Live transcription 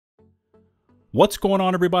What's going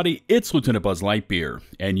on, everybody? It's LtBuzzLitebeer,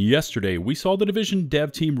 and yesterday we saw the Division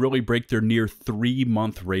dev team really break their near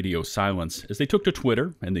 3-month radio silence as they took to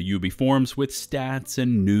Twitter and the UB forums with stats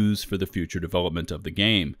and news for the future development of the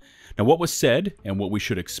game. Now, what was said and what we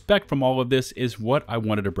should expect from all of this is what I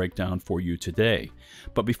wanted to break down for you today.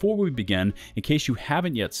 But before we begin, in case you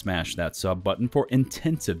haven't yet smashed that sub button for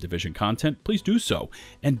intensive Division content, please do so,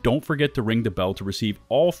 and don't forget to ring the bell to receive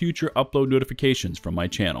all future upload notifications from my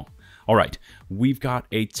channel. All right, we've got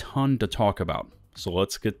a ton to talk about, so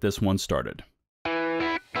let's get this one started.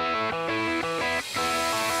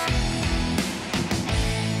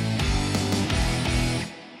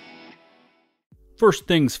 First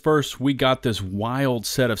things first, we got this wild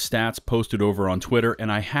set of stats posted over on Twitter,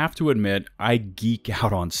 and I have to admit, I geek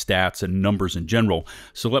out on stats and numbers in general,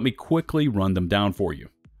 so let me quickly run them down for you.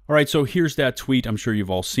 All right, so here's that tweet. I'm sure you've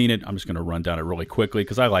all seen it. I'm just going to run down it really quickly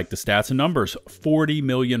because I like the stats and numbers. 40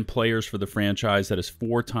 million players for the franchise. That is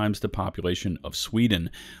 4 times the population of Sweden.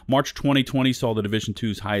 March 2020 saw the Division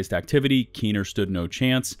 2's highest activity. Keener stood no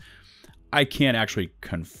chance. I can't actually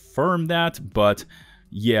confirm that, but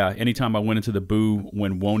yeah, anytime I went into the boo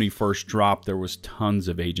when Wony first dropped, there was tons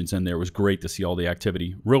of agents in there. It was great to see all the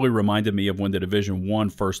activity. Really reminded me of when the Division 1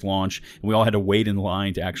 first launched, and we all had to wait in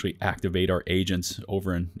line to actually activate our agents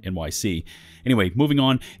over in NYC. Anyway, moving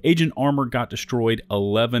on, agent armor got destroyed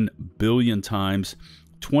 11 billion times.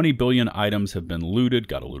 20 billion items have been looted,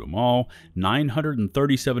 gotta loot them all.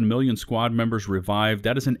 937 million squad members revived.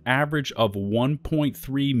 That is an average of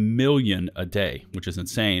 1.3 million a day, which is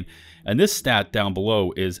insane. And this stat down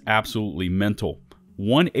below is absolutely mental.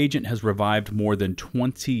 One agent has revived more than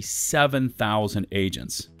 27,000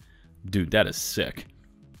 agents. Dude, that is sick.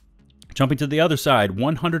 Jumping to the other side,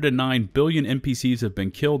 109 billion NPCs have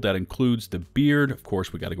been killed. That includes the Beard. Of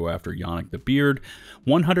course, we got to go after Yannick the Beard.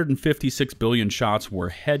 156 billion shots were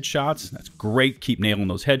headshots. That's great. Keep nailing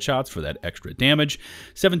those headshots for that extra damage.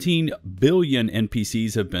 17 billion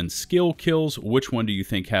NPCs have been skill kills. Which one do you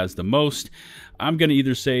think has the most? I'm going to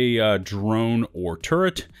either say drone or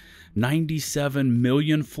turret. 97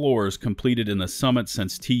 million floors completed in the summit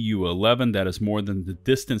since TU11. That is more than the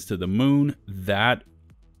distance to the moon. That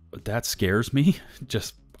scares me.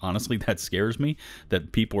 Just honestly, that scares me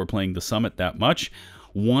that people are playing the summit that much.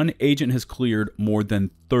 One agent has cleared more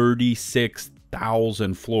than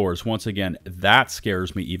 36,000 floors. Once again, that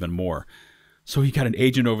scares me even more. So you got an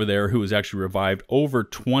agent over there who has actually revived over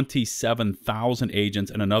 27,000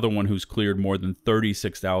 agents and another one who's cleared more than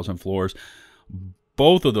 36,000 floors.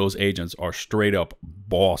 Both of those agents are straight up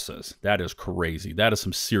bosses. That is crazy. That is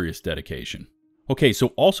some serious dedication. Okay, so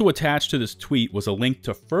also attached to this tweet was a link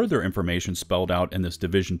to further information spelled out in this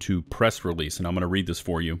Division 2 press release, and I'm going to read this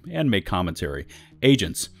for you and make commentary.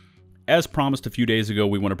 Agents, as promised a few days ago,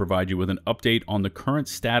 we want to provide you with an update on the current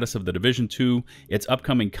status of the Division 2, its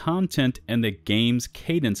upcoming content, and the game's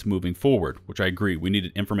cadence moving forward, which I agree, we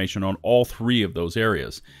needed information on all 3 of those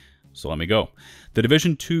areas. So let me go. The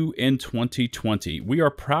Division 2 in 2020. We are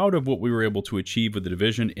proud of what we were able to achieve with the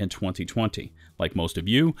Division in 2020. Like most of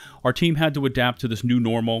you, our team had to adapt to this new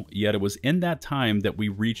normal, yet it was in that time that we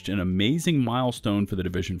reached an amazing milestone for the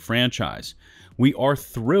Division franchise. We are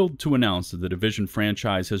thrilled to announce that the Division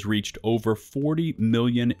franchise has reached over 40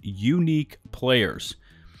 million unique players.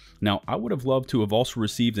 Now, I would have loved to have also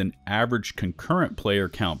received an average concurrent player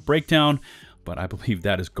count breakdown, but I believe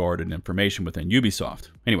that is guarded information within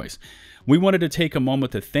Ubisoft. Anyways, we wanted to take a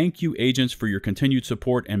moment to thank you, agents, for your continued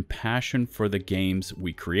support and passion for the games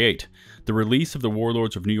we create. The release of the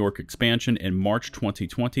Warlords of New York expansion in March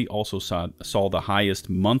 2020 also saw the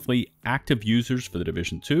highest monthly active users for the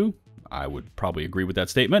Division 2. I would probably agree with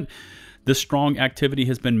that statement. This strong activity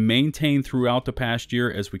has been maintained throughout the past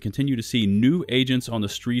year as we continue to see new agents on the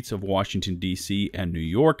streets of Washington, D.C. and New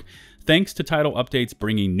York, thanks to title updates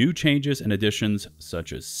bringing new changes and additions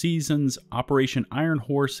such as Seasons, Operation Iron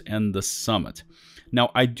Horse, and the Summit.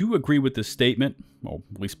 Now, I do agree with this statement, or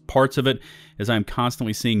at least parts of it, as I'm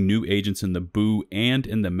constantly seeing new agents in the boo and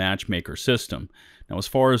in the matchmaker system. Now, as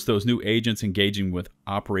far as those new agents engaging with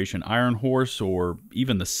Operation Iron Horse or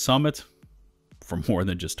even the Summit, for more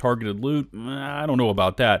than just targeted loot, I don't know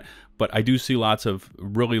about that, but I do see lots of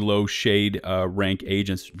really low shade rank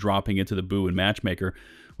agents dropping into the boo and matchmaker,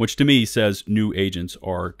 which to me says new agents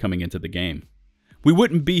are coming into the game. We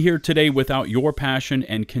wouldn't be here today without your passion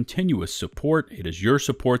and continuous support. It is your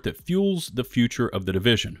support that fuels the future of the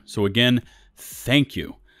Division. So again, thank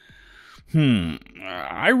you.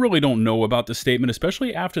 I really don't know about this statement,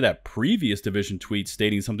 especially after that previous Division tweet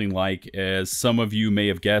stating something like, as some of you may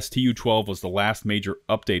have guessed, TU12 was the last major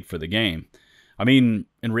update for the game. I mean,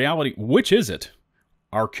 in reality, which is it?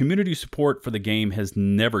 Our community support for the game has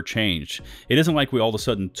never changed. It isn't like we all of a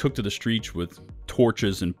sudden took to the streets with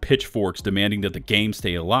torches and pitchforks demanding that the game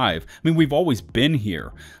stay alive. I mean, we've always been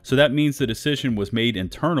here. So that means the decision was made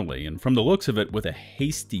internally, and from the looks of it, with a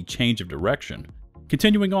hasty change of direction.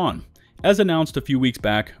 Continuing on. As announced a few weeks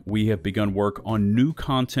back, we have begun work on new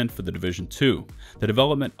content for The Division 2. The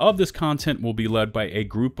development of this content will be led by a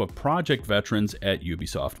group of project veterans at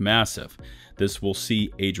Ubisoft Massive. This will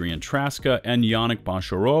see Adrian Traska and Yannick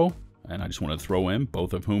Banchero, and I just want to throw in,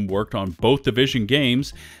 both of whom worked on both Division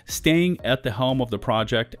games, staying at the helm of the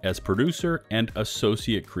project as producer and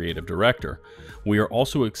associate creative director. We are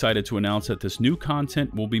also excited to announce that this new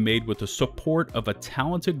content will be made with the support of a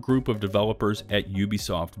talented group of developers at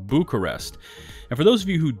Ubisoft Bucharest. And for those of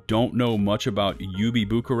you who don't know much about UB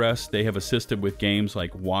Bucharest, they have assisted with games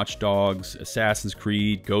like Watch Dogs, Assassin's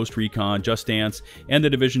Creed, Ghost Recon, Just Dance, and The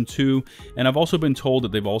Division 2. And I've also been told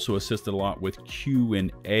that they've also assisted a lot with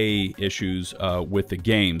Q&A issues with the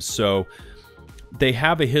games. So they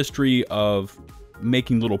have a history of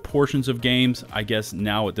making little portions of games. I guess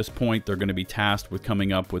now at this point they're going to be tasked with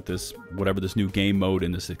coming up with this, whatever this new game mode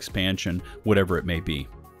and this expansion, whatever it may be.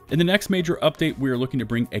 In the next major update, we are looking to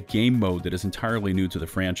bring a game mode that is entirely new to the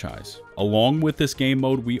franchise. Along with this game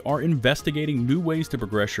mode, we are investigating new ways to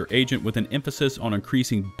progress your agent with an emphasis on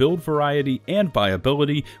increasing build variety and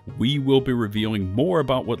viability. We will be revealing more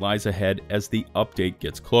about what lies ahead as the update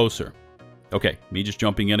gets closer. Okay, me just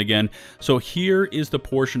jumping in again. So here is the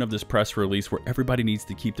portion of this press release where everybody needs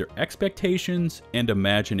to keep their expectations and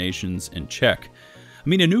imaginations in check. I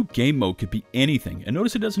mean, a new game mode could be anything, and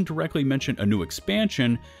notice it doesn't directly mention a new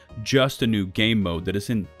expansion, just a new game mode that is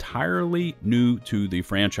entirely new to the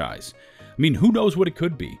franchise. I mean, who knows what it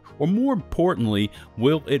could be? Or more importantly,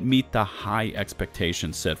 will it meet the high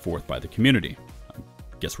expectations set forth by the community?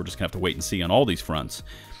 I guess we're just gonna have to wait and see on all these fronts.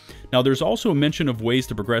 Now, there's also a mention of ways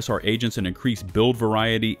to progress our agents and increase build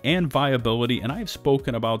variety and viability, and I have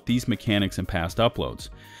spoken about these mechanics in past uploads.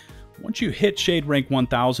 Once you hit Shade Rank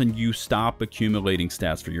 1000, you stop accumulating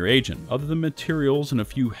stats for your agent, other than materials and a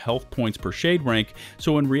few health points per Shade Rank.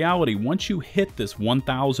 So in reality, once you hit this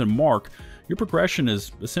 1000 mark, your progression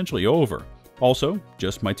is essentially over. Also,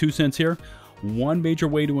 just my 2 cents here, one major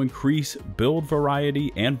way to increase build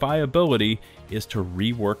variety and viability is to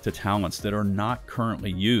rework the talents that are not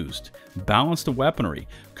currently used, balance the weaponry,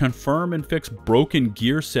 confirm and fix broken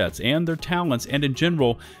gear sets and their talents, and in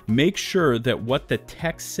general, make sure that what the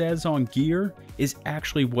text says on gear is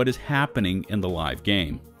actually what is happening in the live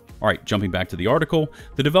game. Alright, jumping back to the article,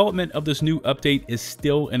 the development of this new update is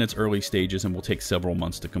still in its early stages and will take several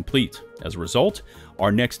months to complete. As a result,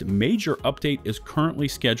 our next major update is currently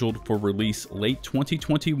scheduled for release late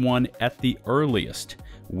 2021 at the earliest.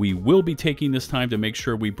 We will be taking this time to make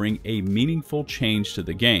sure we bring a meaningful change to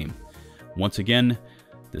the game. Once again,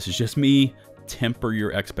 this is just me. Temper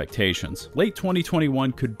your expectations. Late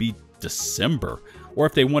 2021 could be December, or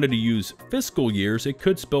if they wanted to use fiscal years, it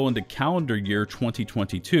could spill into calendar year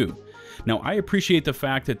 2022. Now, I appreciate the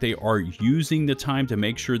fact that they are using the time to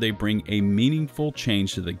make sure they bring a meaningful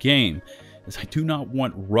change to the game, as I do not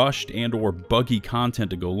want rushed and or buggy content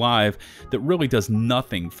to go live that really does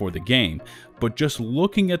nothing for the game. But just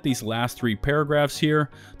looking at these last 3 paragraphs here,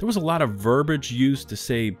 there was a lot of verbiage used to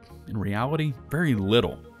say, in reality, very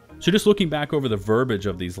little. So just looking back over the verbiage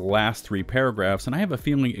of these last 3 paragraphs, and I have a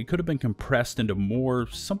feeling it could have been compressed into more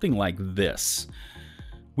something like this.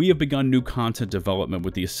 We have begun new content development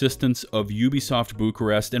with the assistance of Ubisoft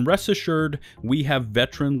Bucharest, and rest assured, we have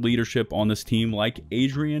veteran leadership on this team like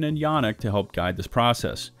Adrian and Yannick to help guide this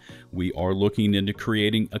process. We are looking into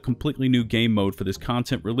creating a completely new game mode for this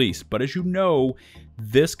content release, but as you know,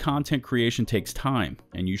 this content creation takes time,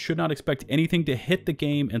 and you should not expect anything to hit the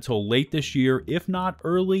game until late this year, if not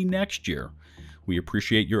early next year. We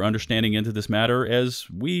appreciate your understanding into this matter, as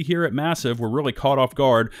we here at Massive were really caught off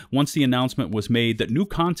guard once the announcement was made that new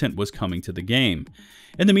content was coming to the game.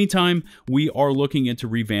 In the meantime, we are looking into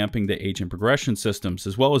revamping the agent progression systems,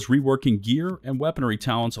 as well as reworking gear and weaponry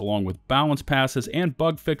talents, along with balance passes and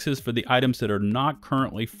bug fixes for the items that are not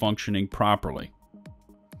currently functioning properly.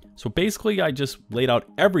 So basically, I just laid out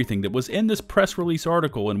everything that was in this press release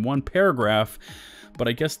article in one paragraph, but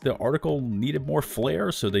I guess the article needed more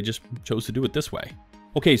flair, so they just chose to do it this way.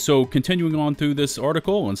 Okay, so continuing on through this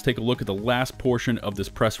article, let's take a look at the last portion of this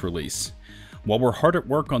press release. While we're hard at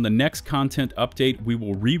work on the next content update, we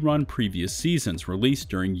will rerun previous seasons released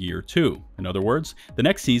during year 2. In other words, the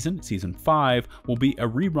next season, Season 5, will be a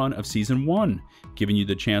rerun of Season 1, giving you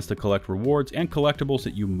the chance to collect rewards and collectibles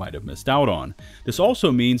that you might have missed out on. This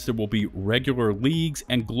also means there will be regular leagues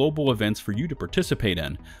and global events for you to participate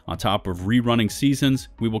in. On top of rerunning seasons,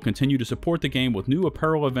 we will continue to support the game with new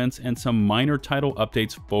apparel events and some minor title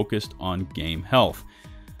updates focused on game health.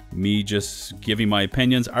 Me just giving my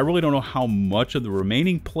opinions, I really don't know how much of the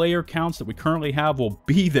remaining player counts that we currently have will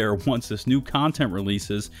be there once this new content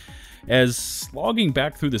releases, as slogging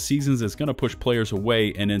back through the seasons is going to push players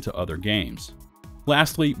away and into other games.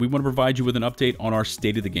 Lastly, we want to provide you with an update on our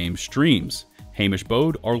State of the Game streams. Hamish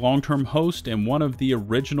Bode, our long-term host and one of the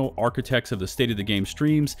original architects of the State of the Game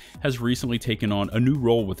streams, has recently taken on a new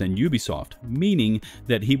role within Ubisoft, meaning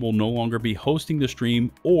that he will no longer be hosting the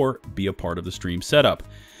stream or be a part of the stream setup.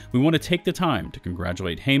 We want to take the time to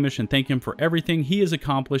congratulate Hamish and thank him for everything he has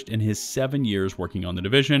accomplished in his 7 years working on the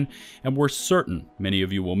Division, and we're certain many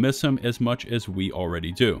of you will miss him as much as we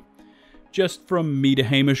already do. Just from me to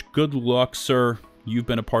Hamish, good luck, sir. You've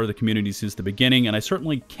been a part of the community since the beginning, and I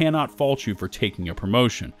certainly cannot fault you for taking a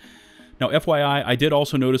promotion. Now, FYI, I did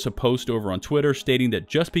also notice a post over on Twitter stating that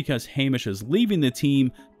just because Hamish is leaving the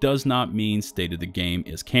team does not mean State of the Game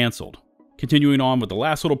is canceled. Continuing on with the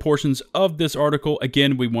last little portions of this article,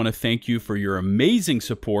 again, we want to thank you for your amazing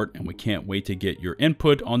support, and we can't wait to get your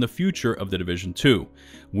input on the future of The Division 2.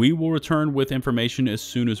 We will return with information as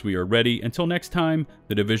soon as we are ready. Until next time,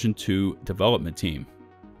 the Division 2 development team.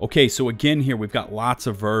 Okay, so again here, we've got lots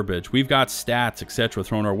of verbiage. We've got stats, etc.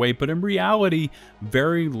 thrown our way, but in reality,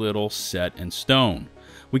 very little set in stone.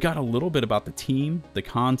 We got a little bit about the team, the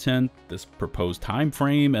content, this proposed time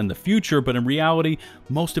frame, and the future, but in reality,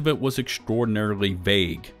 most of it was extraordinarily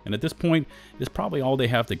vague. And at this point, it's probably all they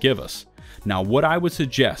have to give us. Now, what I would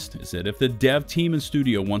suggest is that if the dev team and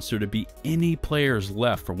studio wants there to be any players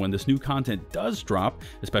left for when this new content does drop,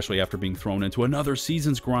 especially after being thrown into another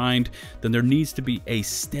season's grind, then there needs to be a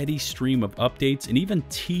steady stream of updates and even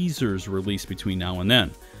teasers released between now and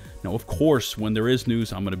then. Now, of course, when there is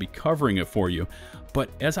news, I'm going to be covering it for you. But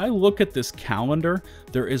as I look at this calendar,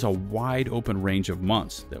 there is a wide open range of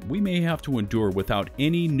months that we may have to endure without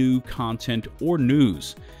any new content or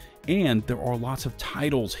news. And there are lots of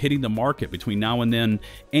titles hitting the market between now and then,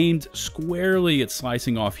 aimed squarely at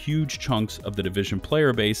slicing off huge chunks of the Division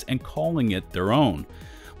player base and calling it their own.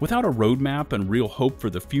 Without a roadmap and real hope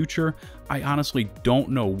for the future, I honestly don't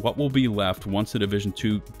know what will be left once the Division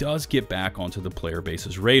 2 does get back onto the player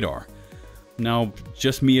base's radar. Now,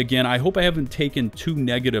 just me again, I hope I haven't taken too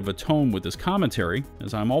negative a tone with this commentary,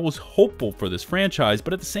 as I'm always hopeful for this franchise,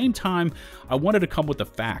 but at the same time, I wanted to come with the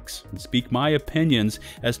facts and speak my opinions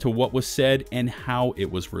as to what was said and how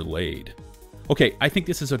it was relayed. Okay, I think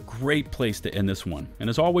this is a great place to end this one, and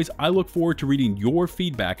as always, I look forward to reading your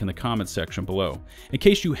feedback in the comments section below. In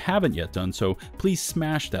case you haven't yet done so, please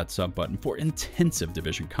smash that sub button for intensive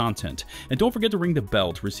Division content, and don't forget to ring the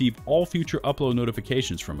bell to receive all future upload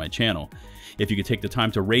notifications from my channel. If you could take the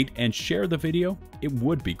time to rate and share the video, it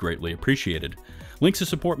would be greatly appreciated. Links to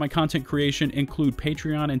support my content creation include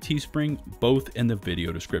Patreon and Teespring, both in the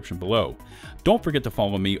video description below. Don't forget to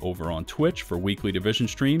follow me over on Twitch for weekly Division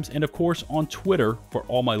streams, and of course on Twitter for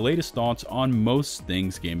all my latest thoughts on most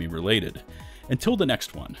things gaming related. Until the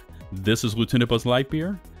next one, this is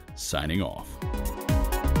LtBuzzLitebeer, signing off.